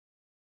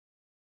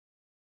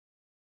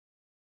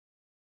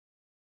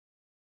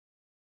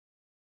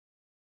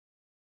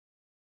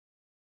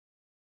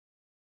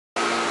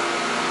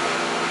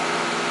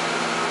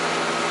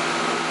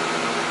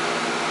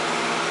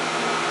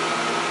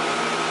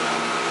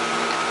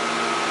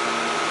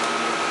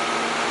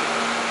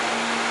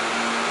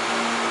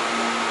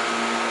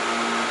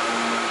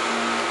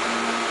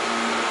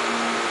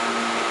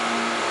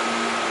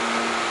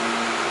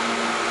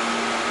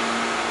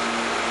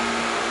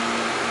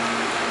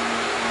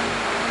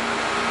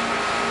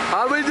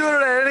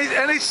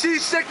Any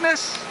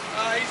seasickness?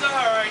 He's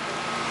alright.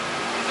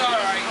 He's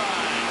alright.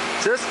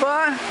 Just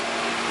fine?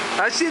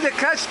 I see the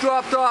catch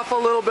dropped off a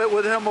little bit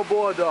with him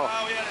aboard though.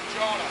 Oh, we had a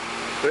Jonah.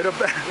 We had a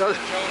Jonah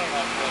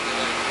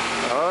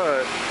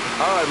today.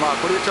 All right, Mark.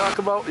 What are you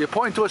talking about? You're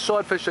pointing to a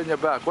swordfish on your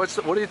back. What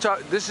are you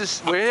talking? This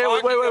is. We're here.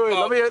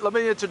 Wait. Let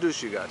me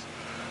introduce you guys.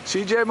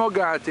 CJ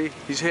Morgante.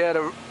 He's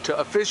here to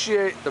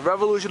officiate the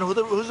Revolution.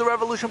 Who's the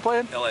Revolution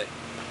playing? LA.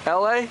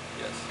 LA. Yes.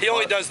 He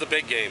only does the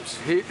big games.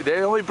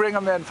 They only bring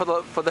him in for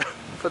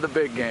the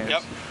big games.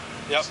 Yep.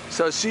 Yep.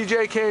 So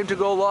CJ came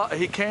to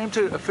he came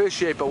to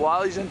officiate, but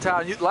while he's in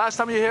town, last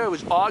time you were here it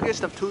was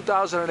August of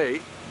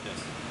 2008.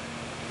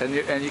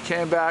 Yes. And you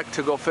came back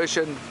to go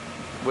fishing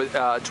with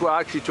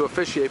to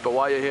officiate, but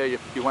while you're here,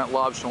 you went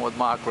lobstering with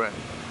Mark Wren.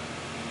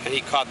 And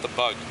he caught the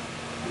bug.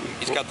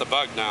 He's got the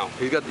bug now.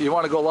 You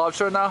want to go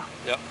lobstering now?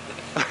 Yep.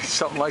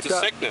 Something like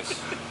that? It's a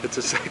sickness. It's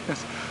a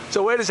sickness.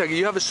 So wait a second,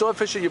 you have a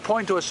swordfish, you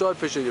point to a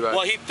swordfish in your back.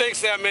 Well, he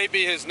thinks that may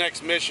be his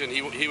next mission.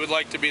 He would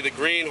like to be the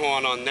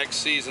greenhorn on next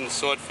season's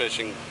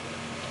swordfishing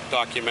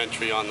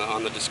documentary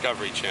on the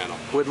Discovery Channel.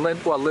 With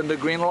Linda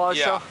Greenlaw?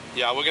 Yeah,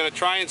 yeah, we're going to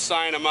try and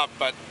sign him up,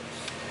 but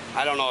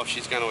I don't know if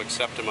she's going to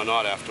accept him or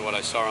not after what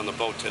I saw on the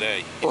boat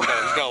today. He's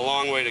got a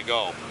long way to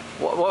go.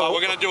 But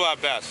we're going to do our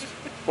best.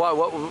 Why?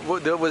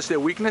 What was there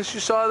weakness you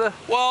saw there?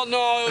 Well,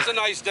 no, it was a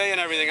nice day and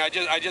everything.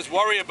 I just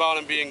worry about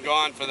him being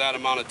gone for that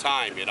amount of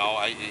time, you know.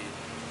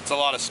 It's a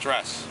lot of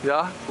stress.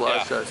 Yeah? A lot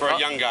of stress. For a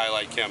young guy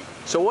like him.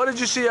 So what did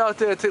you see out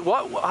there?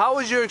 How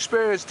was your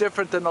experience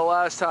different than the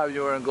last time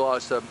you were in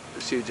Gloucester,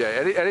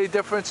 CJ? Any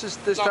differences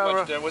this time around?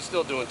 Not much. We're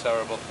still doing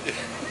terrible.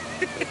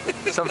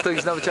 Some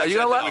things never change.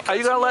 Are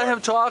you gonna let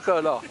him talk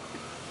or no?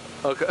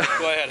 Okay.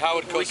 Go ahead.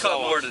 Howard We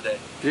caught more today.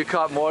 You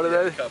caught more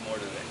today? Yeah, we caught more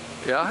today.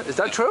 Yeah? Is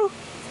that true?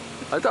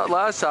 I thought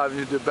last time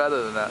you did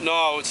better than that.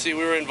 No, see,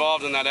 we were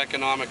involved in that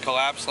economic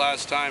collapse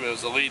last time. It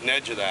was the leading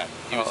edge of that.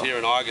 He was here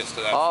in August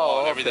of that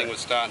fall, and everything was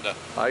starting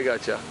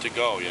to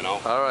go, you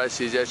know. All right,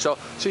 CJ. So,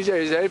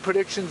 CJ, is there any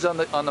predictions on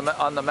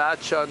the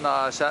match on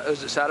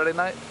is it Saturday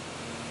night?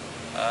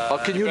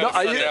 Can you not?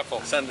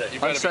 Sunday.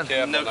 You better be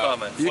careful. No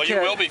comment. Well, you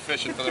will be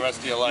fishing for the rest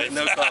of your life.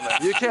 No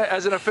comment. You can't,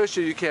 as an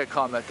official, you can't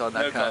comment on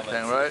that kind of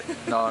thing, right?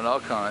 No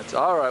comments.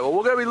 All right. Well,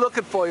 we're gonna be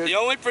looking for you. The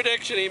only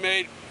prediction he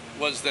made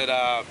was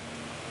that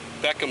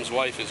Beckham's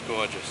wife is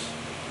gorgeous.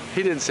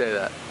 He didn't say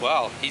that.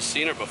 Well, he's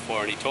seen her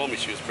before, and he told me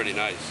she was pretty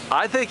nice.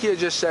 I think you're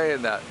just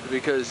saying that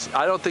because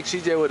I don't think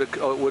CJ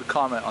would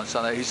comment on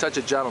Sunday. He's such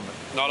a gentleman.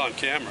 Not on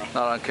camera.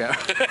 Not on camera.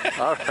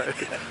 All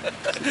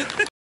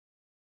right.